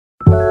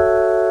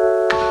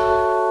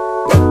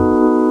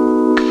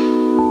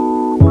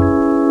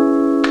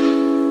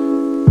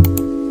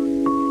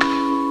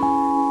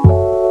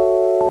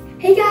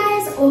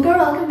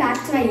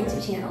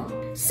channel.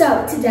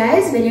 So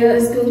today's video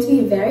is going to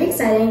be very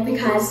exciting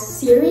because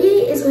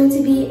Siri is going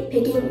to be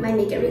picking my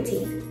makeup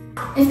routine.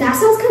 If that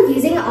sounds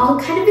confusing, I'll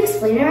kind of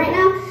explain it right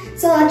now.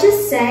 So let's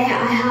just say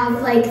I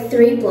have like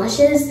 3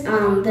 blushes,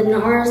 the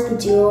NARS, the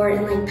Dior,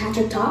 and like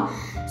Patrick Ta.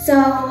 So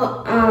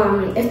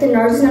if the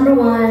NARS is number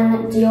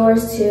 1, Dior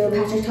is 2,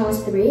 Patrick Ta is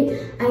 3,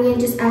 I'm gonna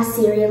just ask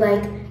Siri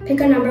like pick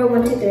a number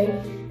 1, 2, 3.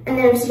 And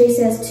then if Siri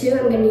says 2,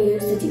 I'm gonna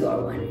use the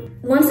Dior one.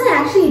 Once I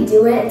actually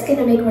do it, it's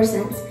gonna make more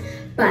sense.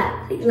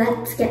 But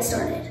let's get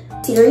started.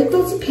 Siri is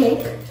going to pick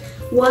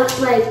what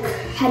like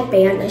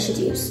headband I should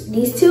use.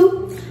 These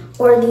 2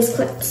 or these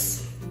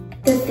clips.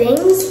 The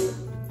things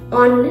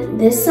on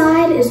this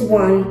side is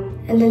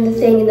 1, and then the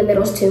thing in the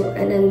middle is 2,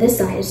 and then this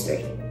side is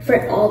 3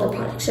 for all the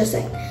products, just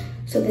like.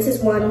 So this is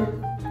 1,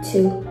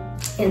 2,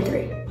 and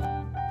 3.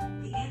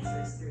 The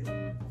answer is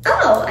 3.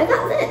 Oh, I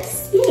got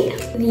this, yay.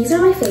 These are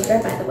my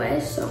favorite, by the way,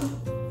 so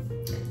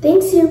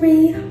thanks,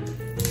 Siri.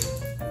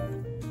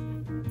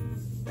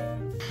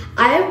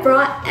 I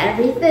brought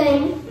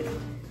everything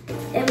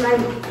in my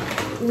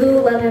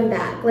Lululemon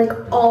bag, like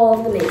all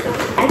of the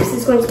makeup. Next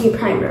is going to be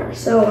primer,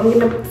 so I'm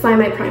gonna find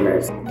my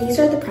primers. These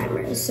are the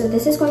primers. So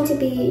this is going to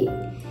be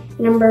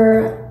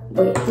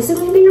this is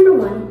going to be number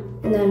 1,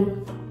 and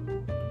then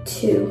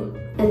 2,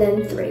 and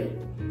then 3.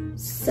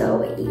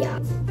 So yeah.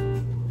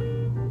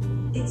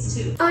 It's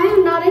 2. I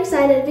am not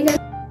excited because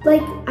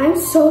like I'm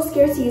so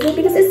scared to use it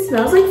because it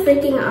smells like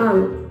freaking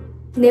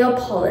nail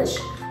polish.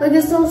 Like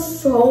it smells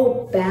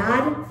so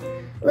bad.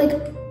 Like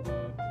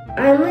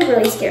I'm like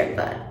really scared,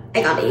 but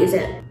I gotta use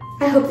it.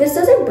 I hope this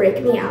doesn't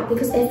break me out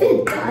because if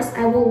it does,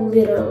 I will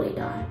literally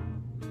die.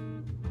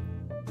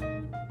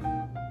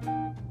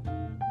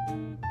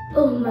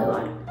 Oh my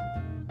god.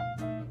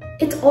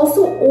 It's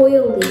also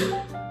oily. I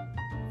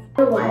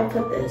don't know why I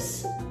put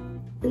this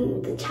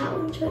in the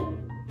challenge, but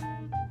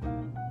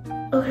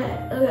okay.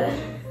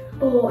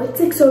 Oh, it's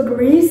like so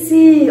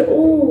greasy.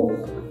 Oh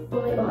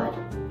my god.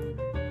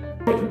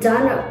 I'm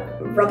done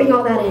rubbing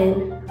all that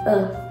in.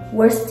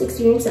 Worst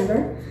experience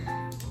ever.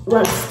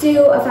 Let's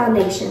do a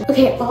foundation.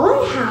 Okay, all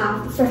I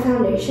have for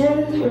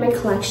foundation in my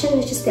collection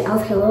is just the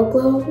e.l.f. Halo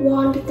Glow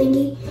wand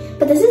thingy.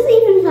 But this isn't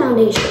even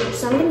foundation,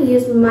 so I'm gonna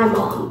use my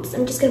mom's.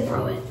 I'm just gonna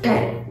borrow it.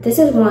 Okay, this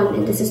is 1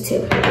 and this is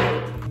 2.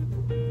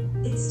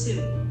 It's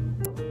 2.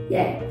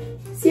 Yay.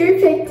 Siri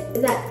picked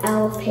that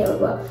e.l.f. Halo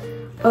Glow.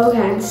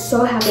 Okay, I'm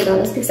so happy about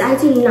this because I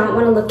do not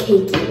want to look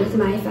cakey with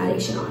my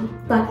foundation on.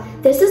 But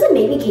this doesn't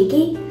make me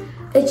cakey.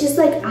 It's just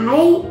like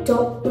I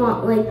don't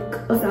want like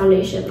a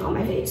foundation on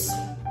my face.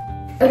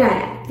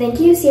 Okay, thank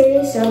you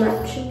Siri so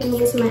much. I'm gonna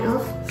use my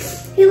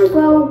e.l.f. Halo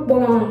Glow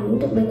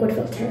Wand Liquid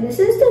Filter. This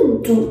is the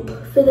dupe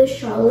for the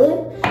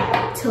Charlotte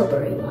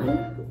Tilbury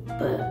one.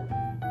 But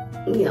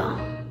yeah,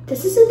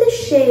 this is in the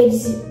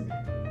shade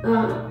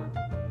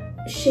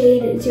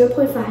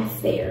 0.5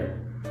 Fair.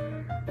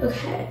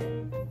 Okay,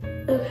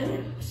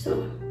 so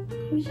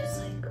let me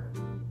just like,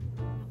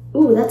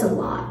 ooh, that's a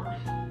lot.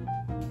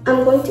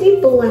 I'm going to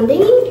be blending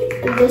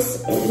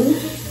this in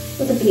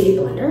with a beauty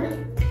blender.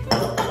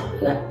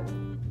 Okay.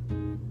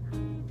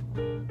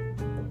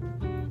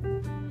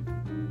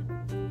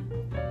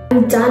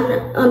 I'm done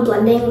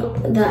blending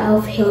the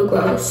e.l.f. Halo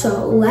Glow,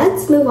 so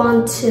let's move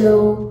on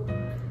to,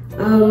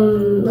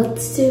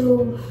 let's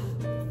do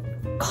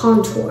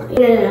contour.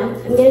 No,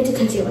 I'm gonna do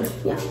concealer.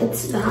 Yeah,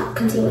 it's that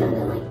concealer and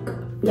then like,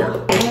 yeah.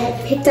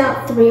 I picked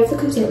out 3 of the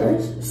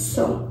concealers,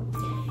 so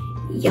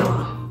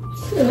yeah.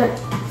 Okay,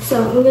 so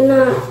I'm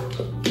gonna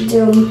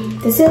do,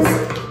 this is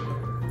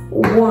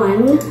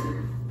 1.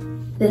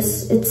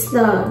 It's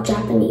the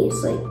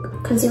Japanese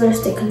like concealer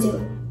stick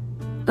concealer.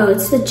 Oh,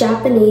 it's the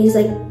Japanese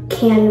like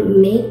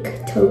Can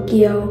Make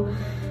Tokyo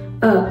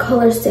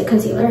color stick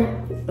concealer.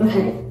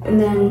 Okay, and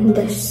then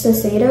the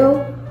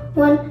Shiseido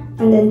one,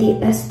 and then the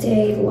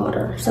Estee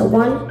Lauder. So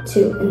 1,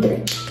 2, and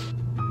 3.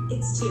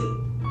 It's 2.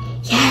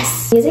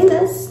 Yes! Using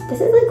this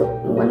is like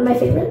one of my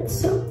favorites,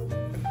 so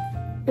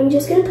I'm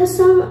just gonna put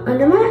some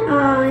under my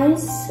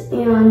eyes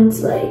and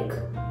like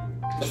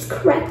just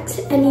correct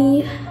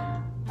any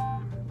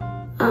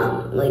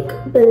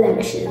like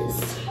blemishes.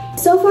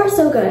 So far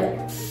so good.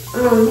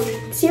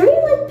 Siri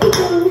like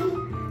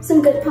picking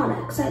some good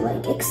products I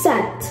like,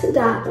 except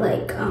that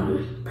like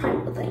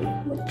primer thing,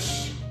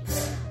 which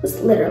was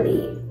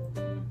literally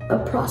a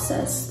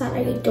process that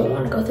I don't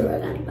want to go through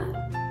again,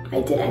 but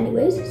I did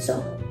anyways.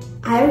 So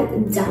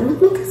I'm done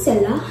with my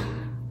concealer.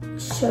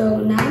 So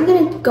now I'm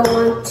gonna go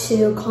on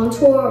to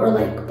contour or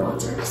like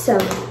bronzer. So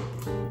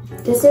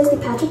this is the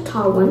Patrick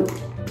Ta one,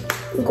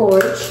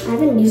 Gorge. I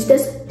haven't used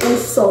this in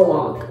so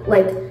long,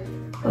 like,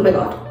 oh my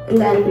god. And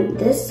then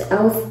this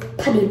e.l.f.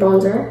 Putty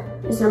bronzer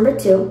is number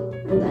 2,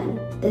 and then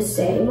this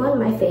same one,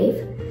 my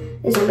fave,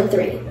 is number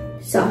 3.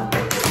 So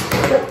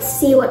let's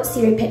see what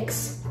Siri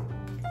picks.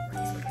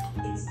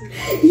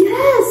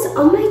 Yes!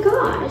 Oh my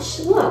gosh,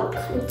 look,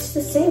 it's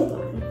the same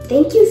one.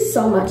 Thank you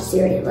so much,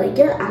 Siri. Like,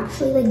 you're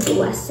actually like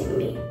blessing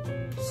me.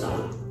 So,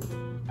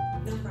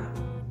 No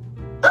problem.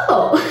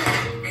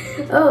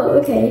 oh, oh,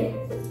 okay.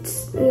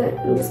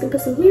 I'm just gonna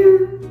put some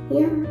here.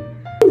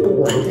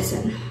 Blend this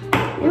in.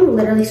 am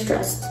literally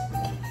stressed.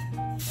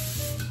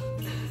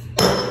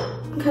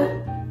 Okay.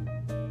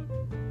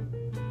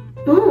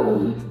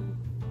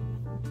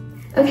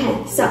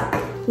 Okay, so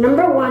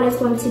number 1 is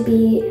going to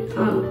be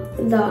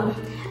the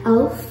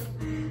e.l.f.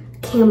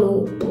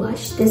 Camo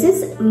blush. This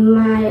is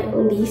my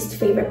least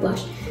favorite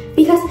blush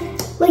because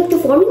like the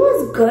formula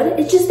is good.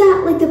 It's just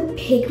that like the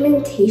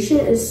pigmentation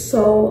is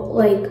so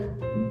like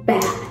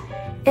bad.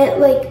 It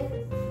like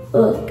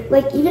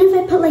even if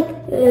I put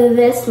like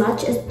this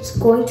much, it's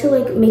going to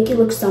like make it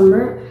look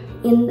summer.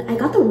 And I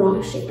got the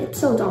wrong shade. It's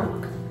so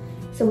dark.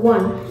 So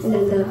 1, and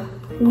then the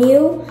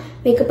new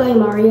Makeup by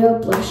Mario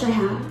blush I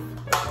have,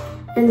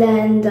 and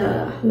then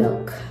the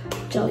Milk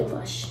Jelly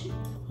blush.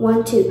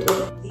 1, 2, 3.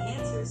 The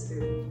answer is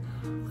 3.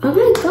 Oh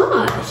my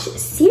gosh,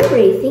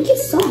 Siri, thank you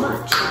so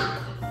much.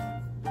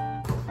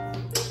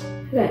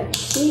 Okay,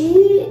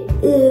 she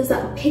is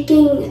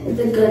picking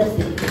the good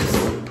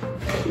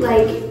things.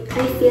 Like,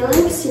 I feel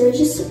like Siri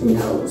just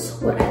knows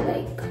what I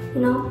like,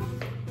 you know?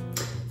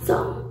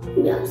 So,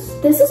 yes.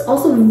 This is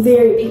also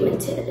very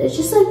pigmented. It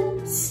just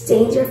like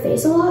stains your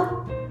face a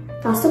lot.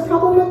 That's the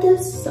problem with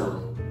this,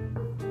 so.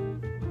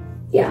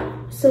 Yeah,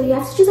 so you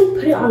have to just like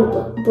put it on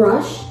a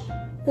brush,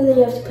 and then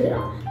you have to put it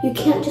on. You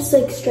can't just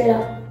like straight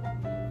up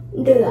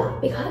do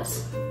that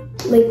because,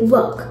 like,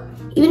 look.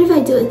 Even if I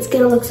do it, it's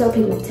gonna look so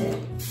pigmented.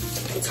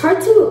 It's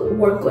hard to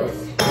work with,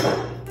 but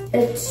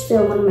it's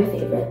still one of my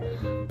favorite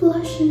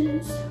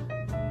blushes.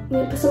 I'm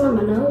gonna put some on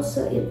my nose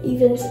so it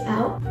evens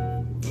out.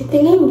 I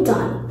think I'm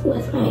done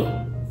with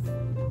my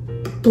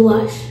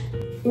blush.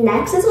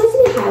 Next is going to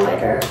be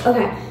highlighter.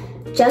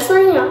 Okay, just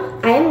letting you know,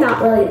 I'm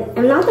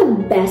not the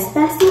best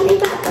at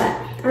makeup, but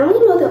I don't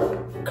really know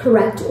the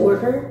correct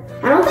order.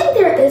 I don't think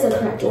there is a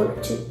correct order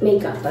to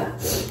makeup, but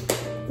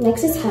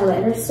next is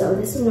highlighter. So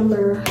this is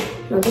number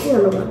 1,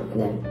 and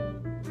then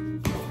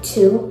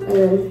 2, and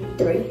then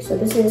 3. So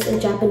this is a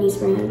Japanese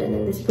brand, and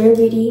then this Rare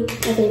Beauty,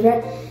 my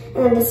favorite,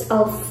 and then this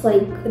e.l.f.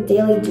 like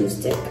Daily Dew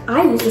Stick.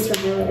 I use this for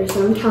highlighter,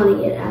 so I'm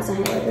counting it as a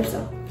highlighter.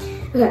 So,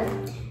 okay.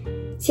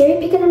 Siri,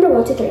 pick a number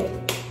 1 to 3.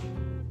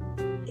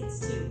 It's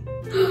 2.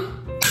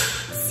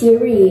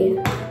 Siri.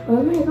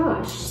 Oh my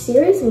gosh,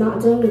 Siri's not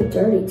doing me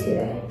dirty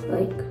today.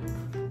 Like,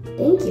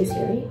 thank you,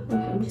 Siri.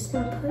 Okay, I'm just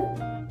gonna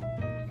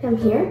put them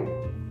here,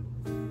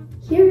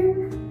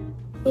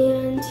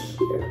 and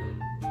here.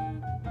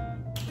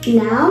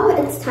 Now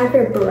it's time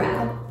for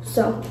brow.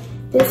 So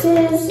this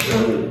is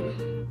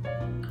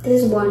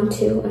 1,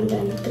 2, and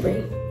then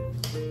 3,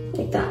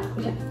 like that.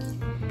 Okay.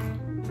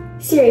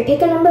 Siri,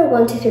 pick a number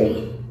 1 to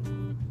 3.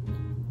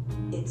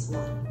 It's 1.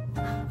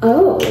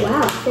 Oh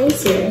wow, thanks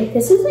Siri.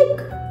 This is like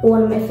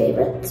one of my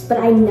favorites, but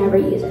I never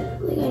use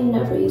it. Like I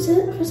never use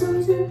it for some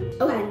reason.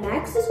 Okay,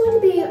 next is going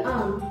to be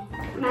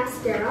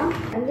mascara.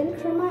 I'm gonna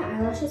curl my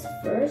eyelashes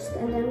first,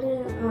 and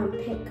then I'm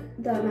gonna pick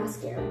the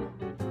mascara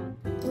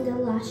and the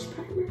lash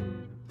primer.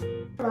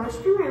 Lash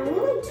primer, I only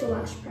like 2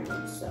 lash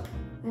primers, so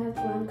I have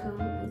one comb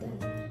and then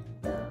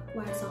the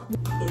YSL.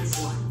 It's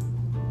 1.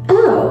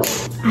 Oh,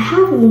 I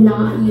have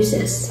not used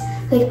this.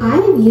 Like I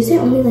have used it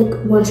only like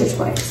once or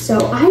twice, so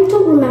I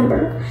don't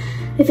remember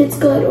if it's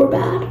good or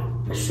bad.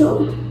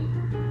 So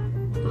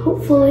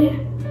hopefully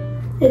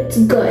it's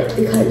good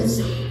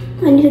because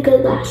I need a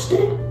good lash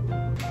day.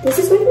 This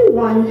is going to be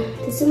 1,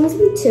 this is going to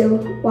be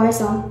 2,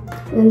 YSL,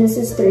 and then this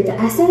is 3, the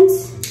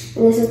Essence,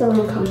 and this is the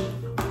Lancome.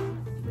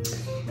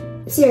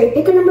 Siri,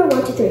 pick a number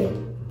 1 to 3.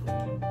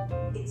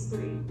 It's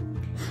 3.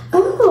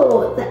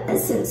 Oh, the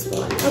Essence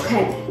one.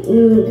 Okay,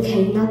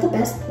 okay, not the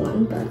best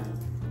one, but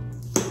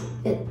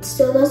it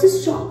still does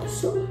its job,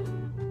 so.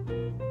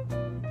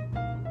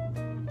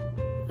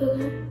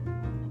 Okay.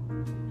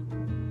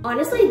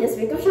 Honestly, this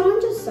makeup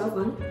challenge is so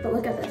fun, but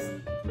look at this.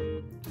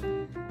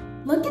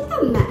 Look at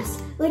the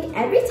mess. Like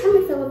every time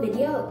I film a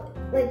video,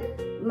 like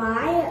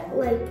my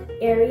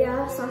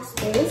area /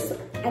 space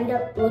end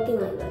up looking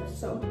like this.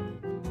 So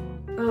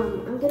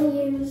I'm gonna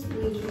use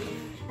the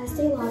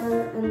Estee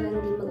Lauder and then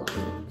the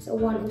Milani. So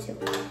 1 and 2.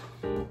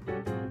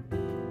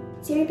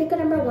 Siri, pick a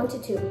number 1 to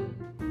 2.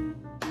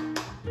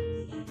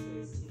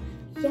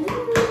 The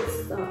answer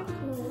is 2. Yes, the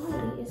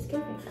Milani is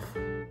giving.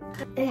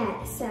 Okay,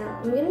 so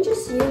I'm gonna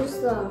just use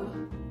the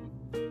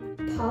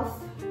puff.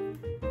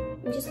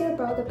 I'm just gonna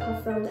borrow the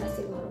puff from the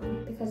Estee Lauder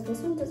one because this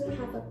one doesn't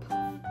have a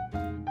puff.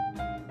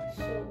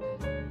 So,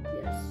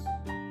 yes.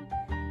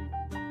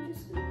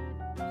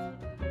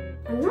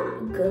 I'm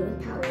not good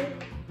with powder.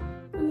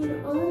 I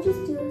mean, all I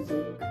just do is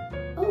like,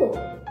 oh,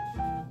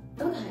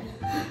 okay.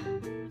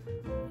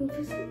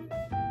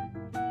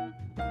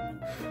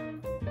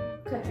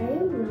 Okay, I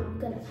am not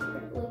good at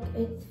powder. Like, I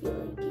feel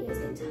like you guys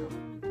can tell.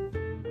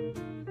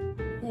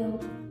 Ew.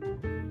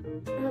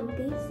 At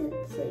least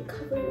it's like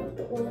covering up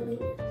the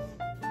oiliness.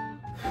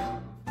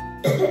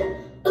 Okay.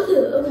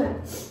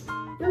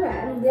 Okay,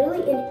 I'm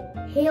literally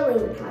inhaling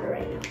the powder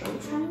right now. But I'm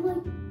trying to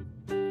like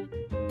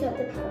get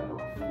the powder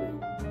off my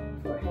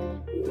forehead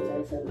because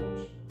there's so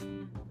much.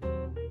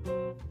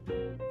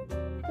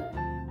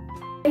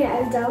 Okay,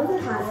 I'm done with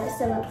the powder,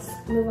 so let's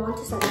move on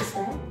to setting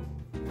spray.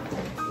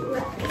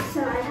 So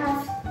I have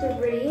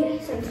 3,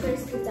 so I'm just going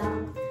to speed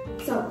down.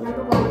 So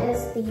number 1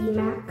 is the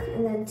MAC,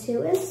 and then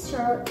 2 is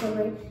Charlotte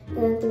Tilbury, and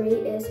then 3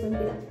 is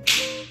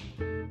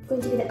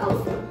going to be the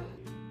elf one.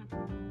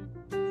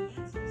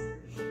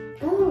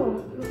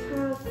 Oh,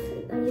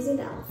 I'm using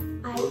the elf.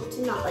 I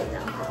do not like the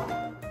elf at all.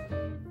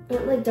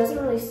 It like doesn't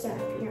really stick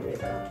in your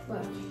makeup,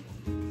 but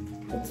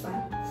it's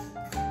fine.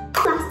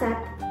 Last step,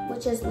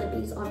 which is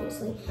lippies,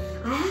 obviously.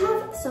 I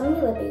have so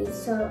many lippies,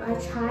 so I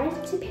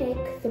tried to pick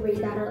 3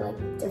 that are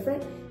like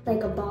different,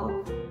 like a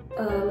balm,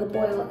 lip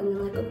oil, and then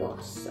like a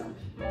gloss. So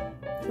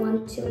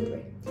 1, 2, and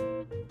 3.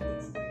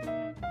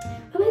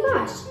 Oh my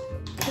gosh,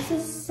 this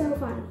is so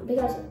fun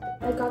because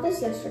I got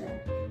this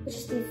yesterday, which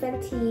is the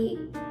Fenty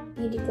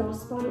Beauty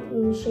Gloss Balm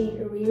in shade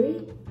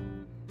Riri.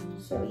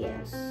 So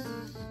yes,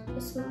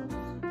 it smells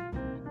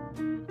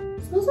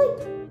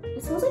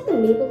like the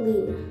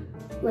Maybelline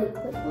like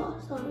lip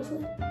gloss,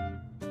 honestly.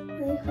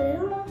 And I put it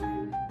on.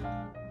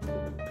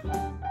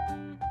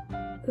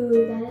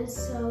 Ooh, that is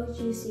so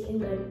juicy and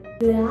good.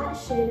 That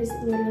shade is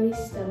literally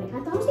stunning. I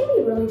thought it was gonna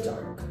be really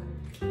dark.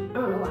 I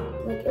don't know why.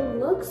 Like, it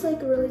looks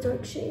like a really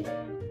dark shade.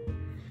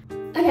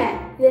 Okay,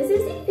 this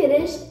is the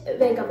finished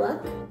makeup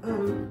look.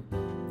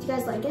 Do you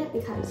guys like it?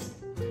 Because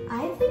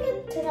I think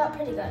it turned out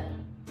pretty good.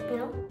 You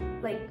know?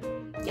 Like,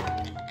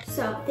 yeah.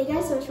 So, thank you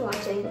guys so much for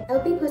watching.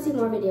 I'll be posting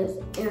more videos.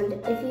 And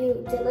if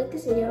you did like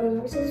this video,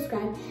 remember to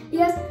subscribe.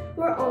 Because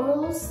we're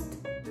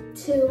almost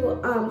to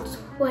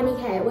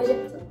 20K, which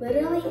is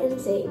literally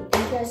insane.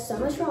 Thank you guys so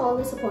much for all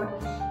the support.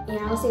 And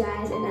I'll see you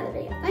guys in another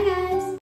video. Bye, guys!